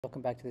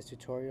Welcome back to this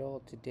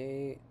tutorial.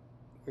 Today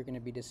we're going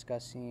to be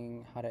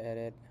discussing how to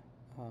edit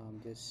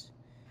this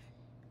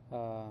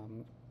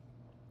um,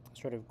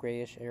 sort of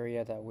grayish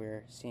area that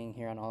we're seeing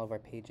here on all of our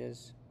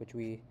pages, which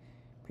we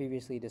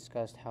previously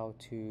discussed how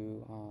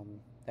to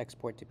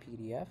export to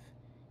PDF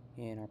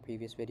in our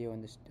previous video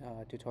in this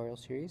tutorial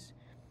series.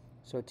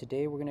 So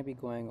today we're going to be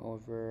going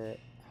over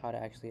how to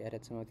actually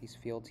edit some of these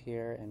fields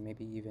here and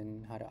maybe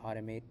even how to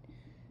automate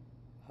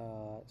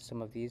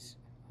some of these.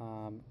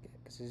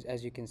 Because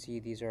as you can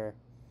see,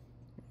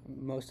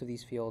 most of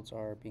these fields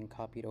are being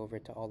copied over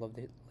to all of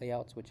the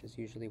layouts, which is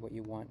usually what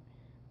you want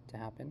to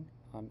happen,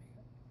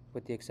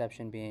 with the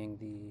exception being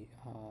the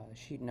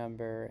sheet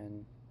number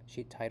and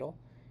sheet title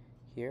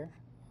here,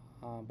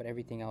 but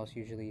everything else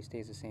usually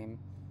stays the same.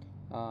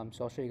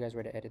 So I'll show you guys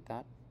where to edit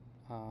that.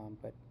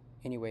 But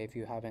anyway, if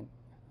you haven't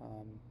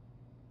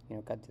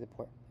got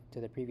to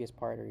the previous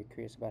part, or you're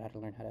curious about how to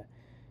learn how to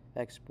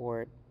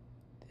export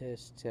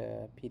this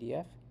to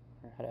PDF,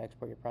 or how to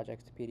export your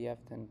projects to PDF,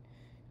 then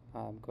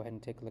go ahead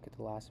and take a look at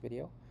the last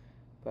video.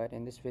 But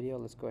in this video,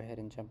 let's go ahead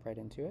and jump right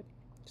into it.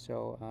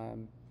 So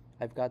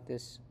I've got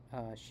this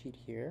sheet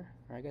here,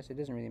 or I guess it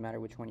doesn't really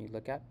matter which one you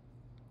look at.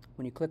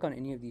 When you click on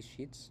any of these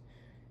sheets,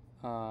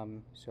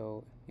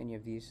 so any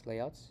of these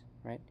layouts,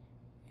 right,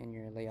 in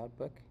your layout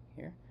book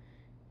here,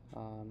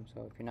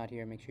 so if you're not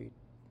here, make sure you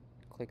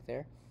click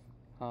there.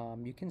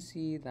 You can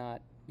see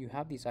that you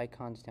have these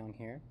icons down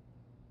here,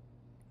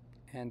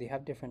 and they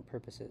have different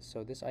purposes.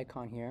 So this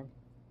icon here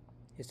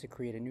is to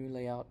create a new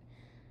layout.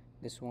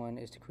 This one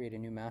is to create a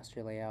new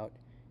master layout,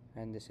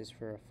 and this is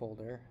for a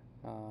folder.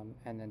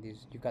 And then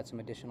you've got some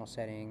additional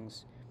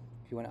settings.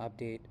 If you want to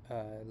update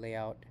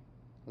layout,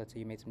 let's say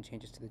you made some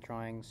changes to the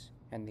drawings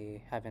and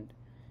they haven't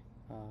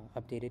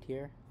updated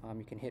here,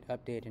 you can hit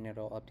update and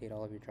it'll update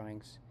all of your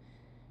drawings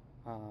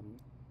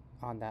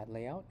on that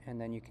layout,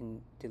 and then you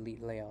can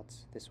delete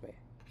layouts this way.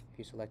 If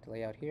you select a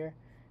layout here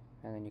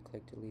and then you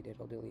click delete,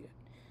 it'll delete it.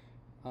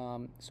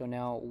 So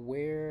now,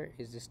 where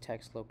is this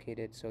text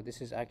located? So this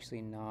is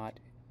actually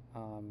not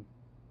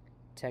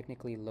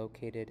technically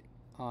located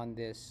on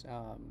this,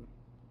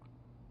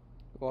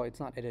 well,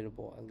 it's not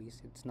editable, at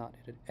least it's not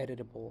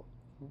editable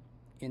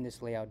in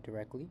this layout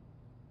directly.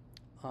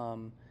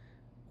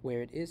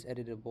 Where it is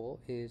editable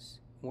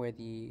is where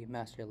the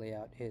master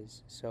layout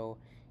is. So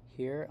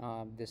here,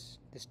 this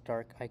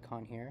dark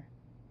icon here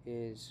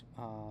is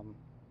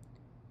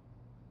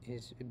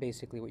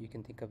basically what you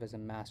can think of as a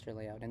master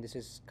layout, and this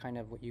is kind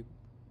of what you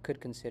could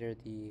consider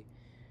the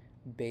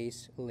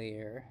base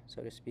layer,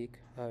 so to speak,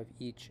 of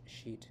each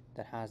sheet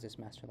that has this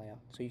master layout.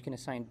 So you can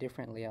assign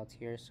different layouts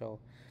here. So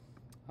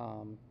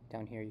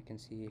down here you can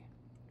see,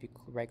 if you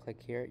right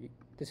click here,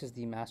 this is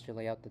the master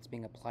layout that's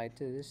being applied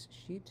to this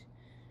sheet,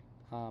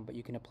 but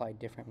you can apply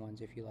different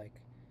ones if you like.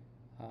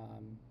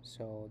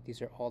 So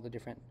these are all the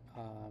different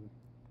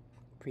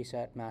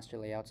preset master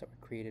layouts that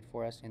were created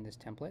for us in this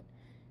template.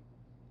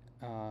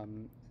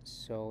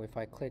 So if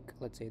I click,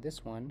 let's say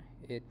this one,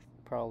 it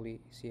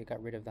probably, see, it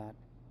got rid of that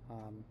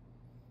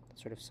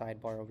sort of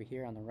sidebar over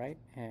here on the right,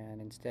 and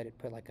instead it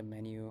put like a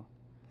menu,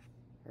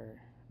 or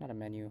not a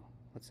menu,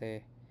 let's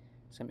say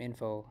some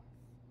info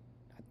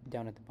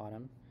down at the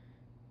bottom.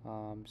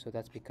 So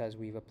that's because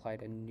we've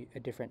applied a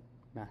different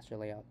master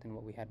layout than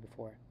what we had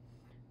before.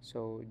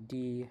 So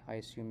D, I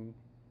assume,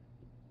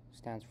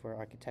 stands for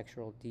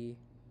architectural D,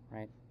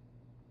 right?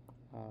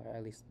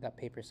 At least that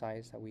paper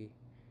size that we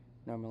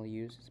normally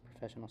use as a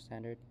professional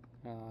standard.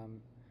 And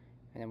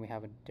then we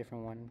have a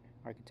different one,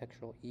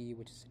 architectural E,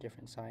 which is a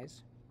different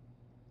size,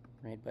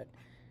 right? But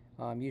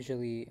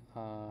usually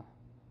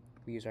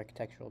we use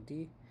architectural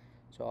D,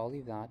 so I'll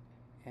leave that.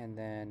 And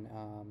then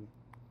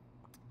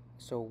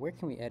so where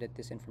can we edit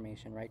this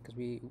information, right? Because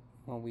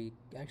when we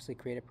actually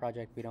create a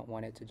project, we don't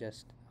want it to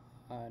just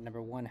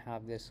number one,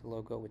 have this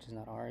logo, which is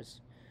not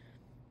ours.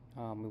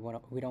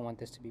 We don't want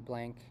this to be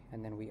blank,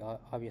 and then we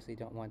obviously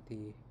don't want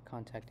the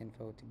contact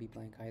info to be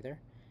blank either.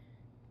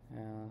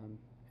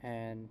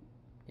 And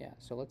yeah,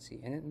 so let's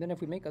see. And then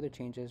if we make other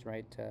changes,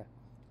 right,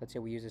 let's say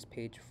we use this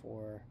page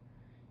for,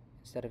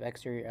 instead of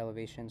exterior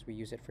elevations, we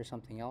use it for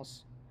something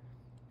else,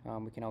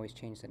 we can always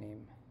change the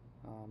name.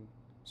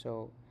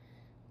 So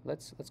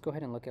let's go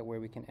ahead and look at where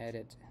we can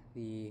edit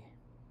the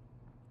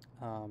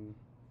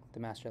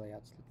master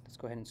layouts. Let's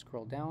go ahead and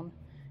scroll down.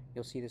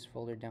 You'll see this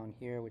folder down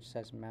here which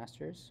says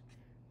masters,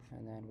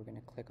 and then we're going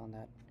to click on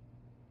that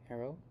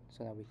arrow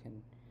so that we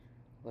can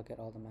look at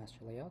all the master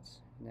layouts.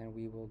 And then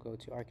we will go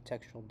to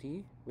architectural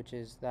D, which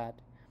is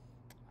that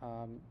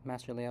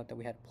master layout that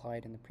we had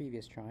applied in the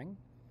previous drawing.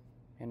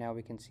 And now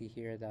we can see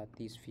here that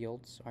these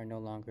fields are no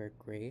longer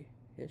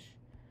grayish,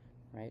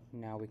 right?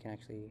 Now we can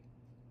actually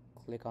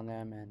click on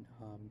them, and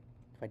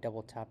if I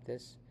double tap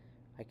this,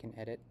 I can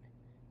edit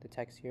the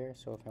text here.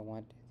 So if I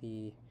want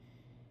the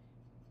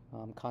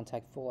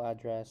contact full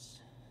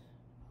address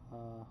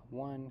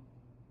 1,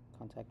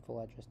 contact full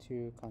address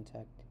 2,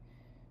 contact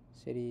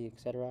city,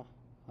 etc.,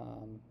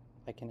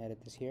 I can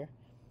edit this here.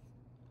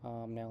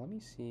 Now let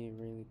me see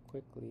really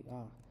quickly.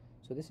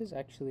 So this is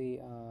actually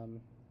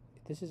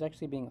this is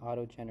actually being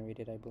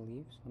auto-generated, I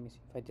believe. So let me see.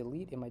 If I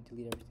delete, it might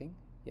delete everything.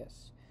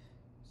 Yes.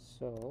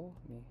 So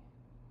let me,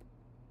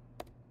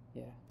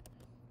 yeah.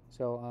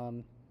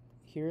 So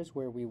here's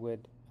where we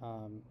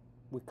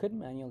could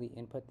manually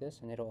input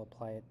this and it'll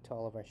apply it to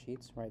all of our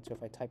sheets, right? So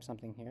if I type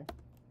something here,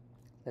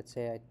 let's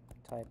say I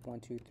type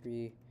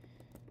 123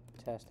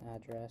 test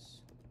address,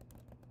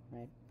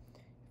 right?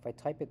 If I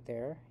type it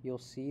there, you'll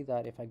see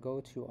that if I go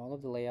to all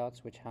of the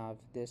layouts which have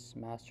this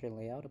master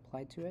layout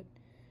applied to it,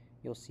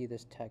 you'll see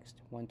this text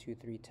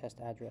 123 test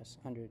address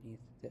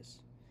underneath this.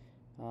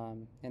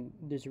 And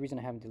there's a reason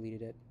I haven't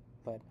deleted it,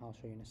 but I'll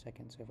show you in a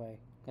second. So if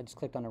I just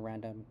clicked on a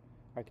random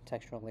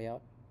architectural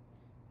layout,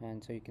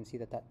 and so you can see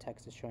that that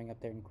text is showing up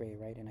there in gray,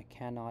 right? And I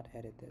cannot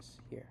edit this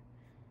here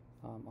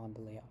on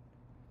the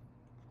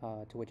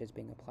layout to which it's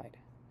being applied.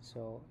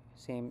 So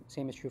same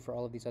is true for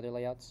all of these other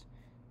layouts.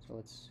 So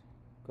let's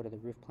go to the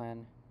roof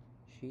plan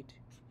sheet,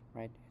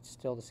 right? It's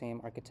still the same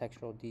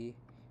architectural D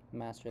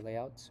master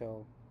layout,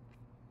 so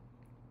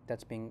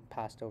that's being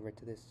passed over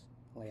to this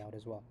layout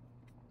as well.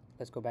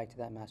 Let's go back to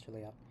that master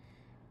layout.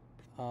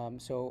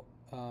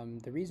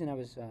 The reason I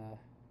was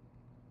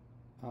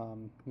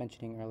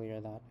mentioning earlier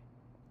that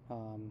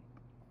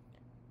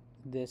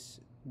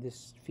this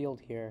field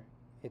here,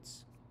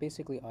 it's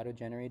basically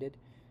auto-generated.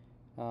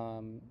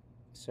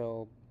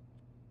 So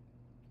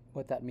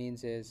what that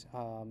means is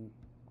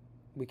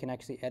we can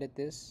actually edit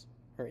this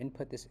or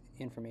input this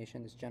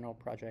information, this general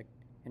project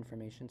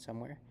information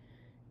somewhere,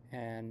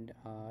 and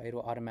it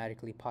will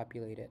automatically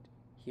populate it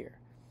here.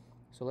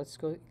 So let's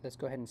go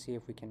ahead and see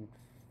if we can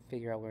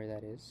figure out where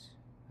that is.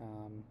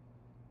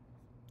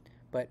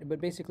 But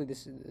basically,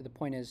 the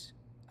point is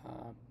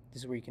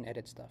this is where you can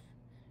edit stuff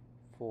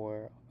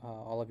for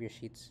all of your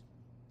sheets.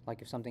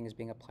 Like if something is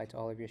being applied to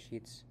all of your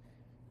sheets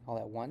all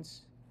at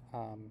once,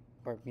 or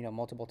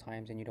multiple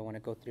times, and you don't want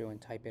to go through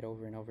and type it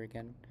over and over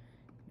again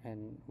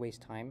and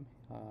waste time,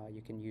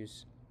 you can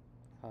use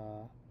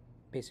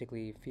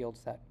basically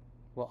fields that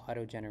will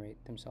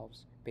auto-generate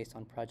themselves based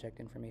on project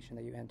information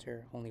that you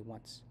enter only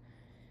once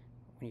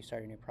when you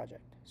start a new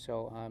project.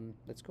 So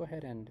let's go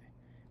ahead and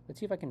let's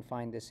see if I can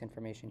find this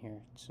information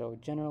here. So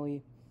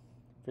generally,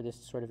 for this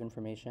sort of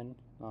information,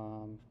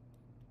 for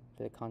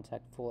the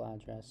contact full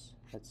address,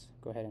 let's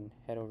go ahead and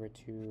head over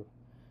to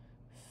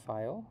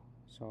File.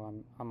 So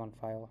I'm on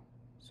File.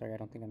 Sorry, I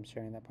don't think I'm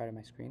sharing that part of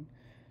my screen.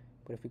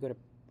 But if we go to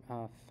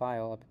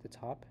File up at the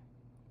top,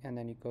 and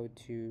then you go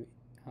to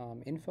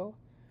Info,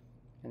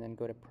 and then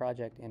go to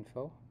Project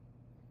Info,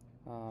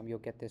 you'll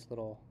get this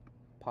little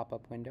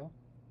pop-up window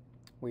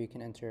where you can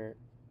enter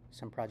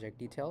some project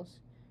details.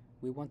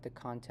 We want the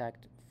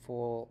contact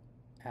full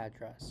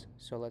address.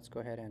 So let's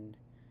go ahead and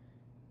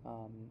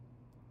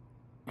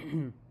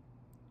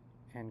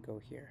and go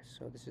here.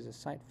 So this is a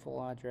site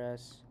full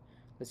address.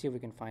 Let's see if we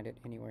can find it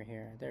anywhere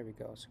here. There we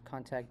go. So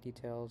contact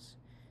details.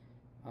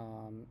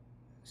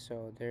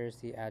 So there's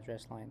the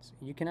address lines.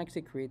 You can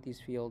actually create these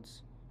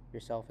fields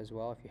yourself as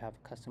well if you have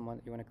a custom one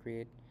that you want to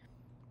create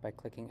by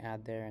clicking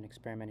add there and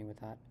experimenting with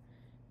that.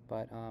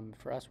 But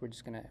for us, we're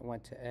just going to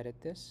want to edit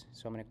this.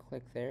 So I'm going to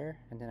click there,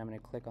 and then I'm going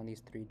to click on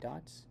these three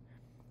dots,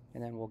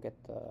 and then we'll get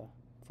the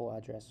full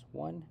address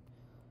 1.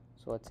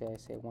 So let's say I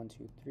say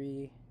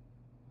 123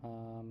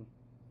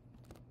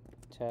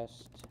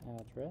 test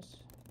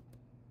address,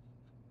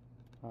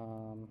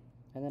 and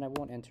then I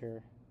won't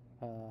enter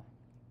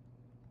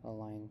a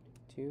line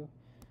 2,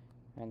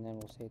 and then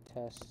we'll say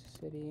test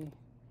city,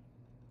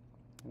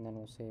 and then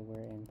we'll say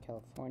we're in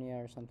California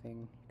or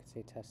something. You could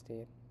say test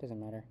state, doesn't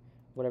matter,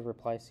 whatever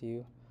applies to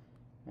you.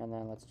 And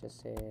then let's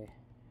just say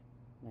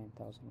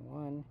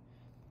 9001,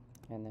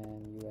 and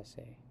then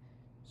USA.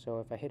 So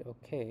if I hit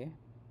OK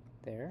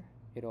there,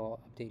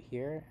 it'll update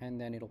here, and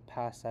then it'll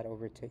pass that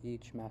over to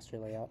each master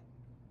layout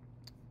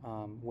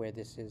where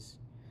this is.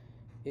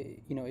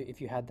 If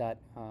you had that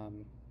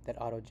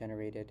that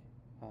auto-generated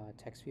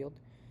text field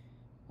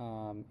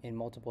in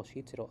multiple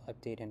sheets, it'll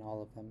update in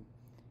all of them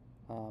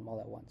all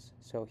at once.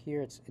 So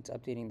here it's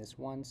updating this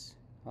once.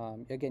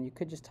 Again, you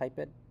could just type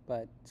it,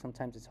 but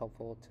sometimes it's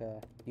helpful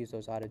to use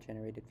those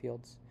auto-generated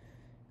fields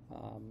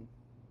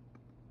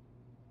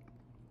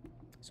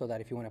so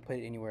that if you want to put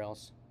it anywhere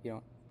else, you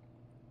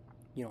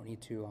don't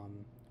need to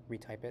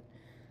retype it.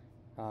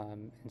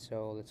 And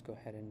so let's go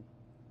ahead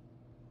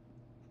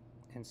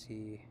and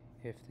see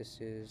if this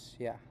is,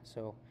 yeah.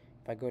 So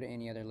if I go to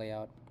any other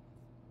layout,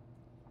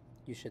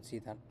 you should see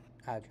that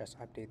address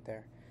update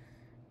there.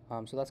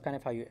 So that's kind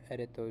of how you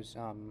edit those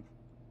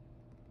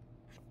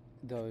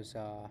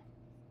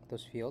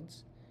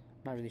fields.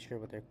 I'm not really sure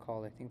what they're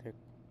called. I think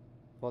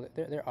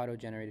they're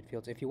auto-generated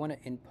fields. If you want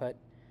to input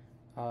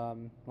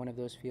one of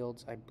those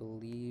fields, I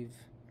believe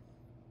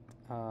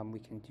we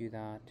can do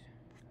that.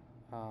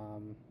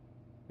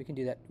 We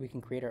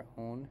can create our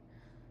own.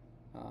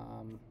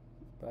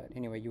 But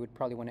anyway, you would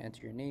probably want to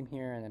enter your name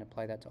here and then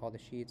apply that to all the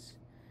sheets.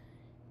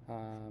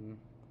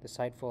 The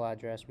site full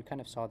address, we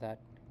kind of saw that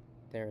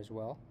there as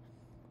well.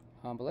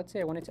 But let's say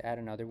I wanted to add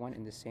another one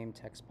in the same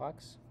text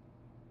box,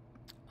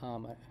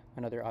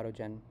 another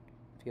autogen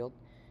field.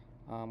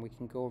 We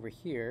can go over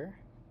here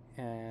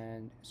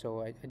And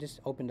so I just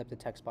opened up the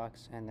text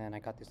box, and then I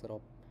got this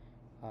little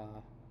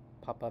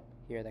pop-up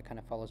here that kind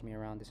of follows me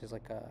around. This is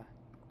like a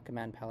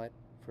command palette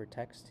for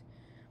text.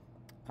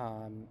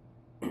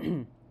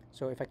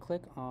 So if I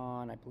click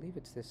on, I believe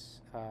it's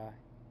this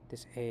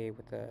this A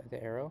with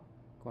the arrow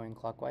going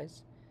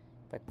clockwise.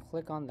 If I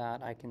click on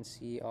that, I can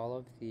see all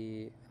of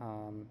the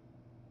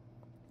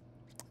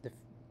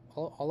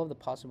all of the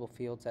possible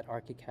fields that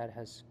Archicad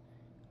has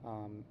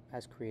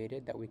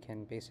created that we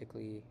can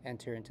basically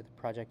enter into the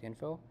project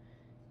info,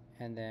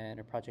 and then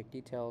our project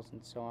details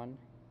and so on,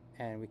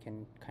 and we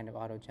can kind of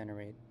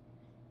auto-generate,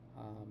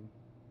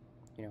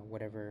 you know,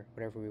 whatever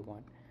we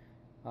want.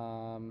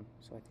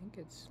 So I think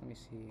it's, let me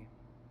see.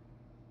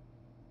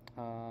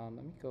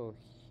 Let me go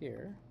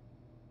here,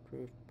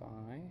 approved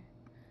by,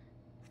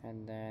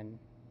 and then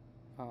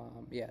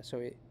yeah.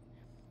 So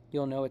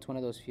you'll know it's one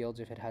of those fields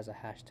if it has a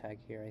hashtag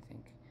here. I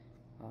think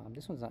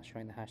this one's not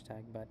showing the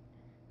hashtag, but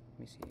let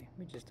me see. Let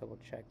me just double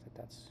check that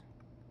that's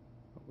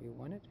what we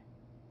wanted.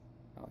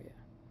 Oh yeah,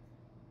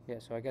 yeah.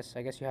 So I guess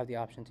you have the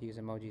option to use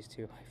emojis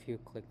too if you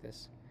click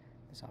this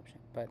option.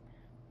 But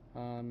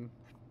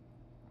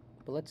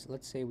let's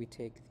say we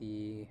take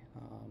the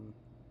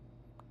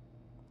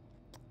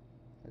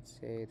let's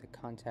say the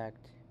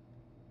contact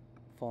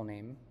full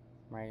name,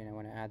 right? And I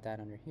want to add that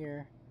under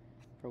here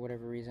for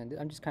whatever reason.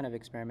 I'm just kind of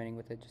experimenting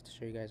with it just to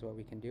show you guys what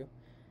we can do.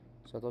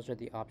 So those are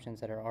the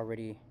options that are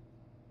already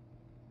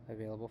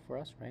available for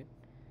us, right?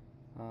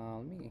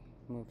 Let me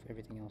move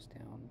everything else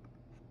down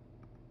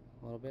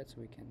a little bit so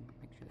we can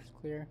make sure it's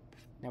clear.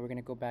 Now we're going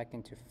to go back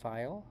into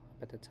File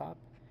at the top,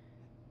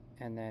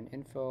 and then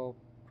Info,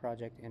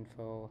 Project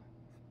Info,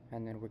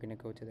 and then we're going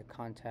to go to the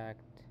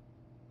contact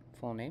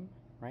full name,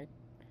 right?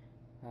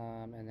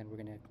 And then we're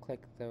going to click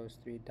those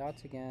three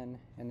dots again,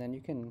 and then you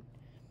can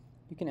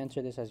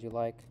enter this as you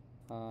like,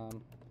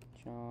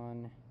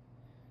 John,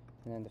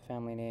 and then the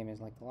family name is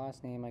like the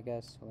last name, I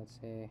guess. So let's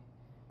say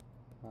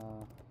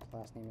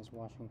last name is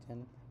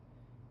Washington,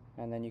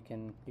 and then you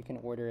can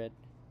order it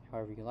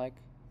however you like.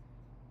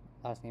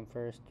 Last name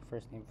first,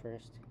 first name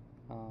first,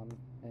 and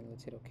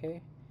let's hit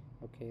OK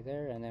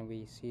there, and then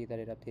we see that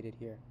it updated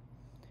here.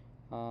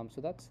 So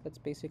that's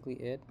basically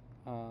it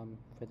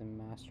for the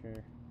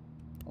master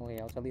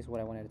layouts, at least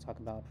what I wanted to talk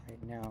about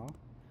right now.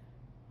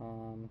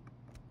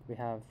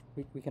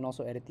 We can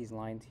also edit these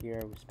lines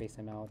here. We space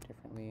them out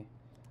differently.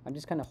 I'm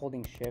just kind of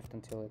holding shift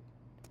until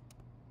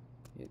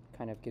it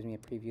kind of gives me a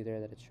preview there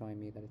that it's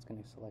showing me that it's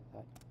going to select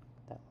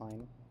that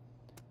line.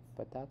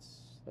 But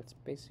that's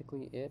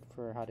basically it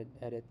for how to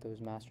edit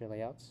those master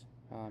layouts.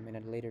 In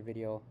a later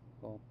video,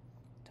 we'll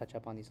touch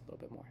up on these a little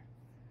bit more.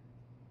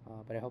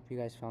 But I hope you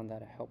guys found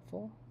that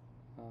helpful.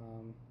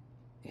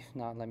 If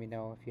not, let me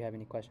know if you have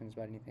any questions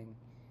about anything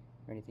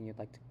or anything you'd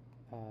like to,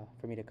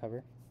 for me to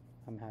cover.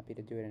 I'm happy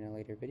to do it in a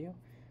later video.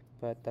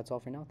 But that's all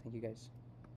for now. Thank you guys.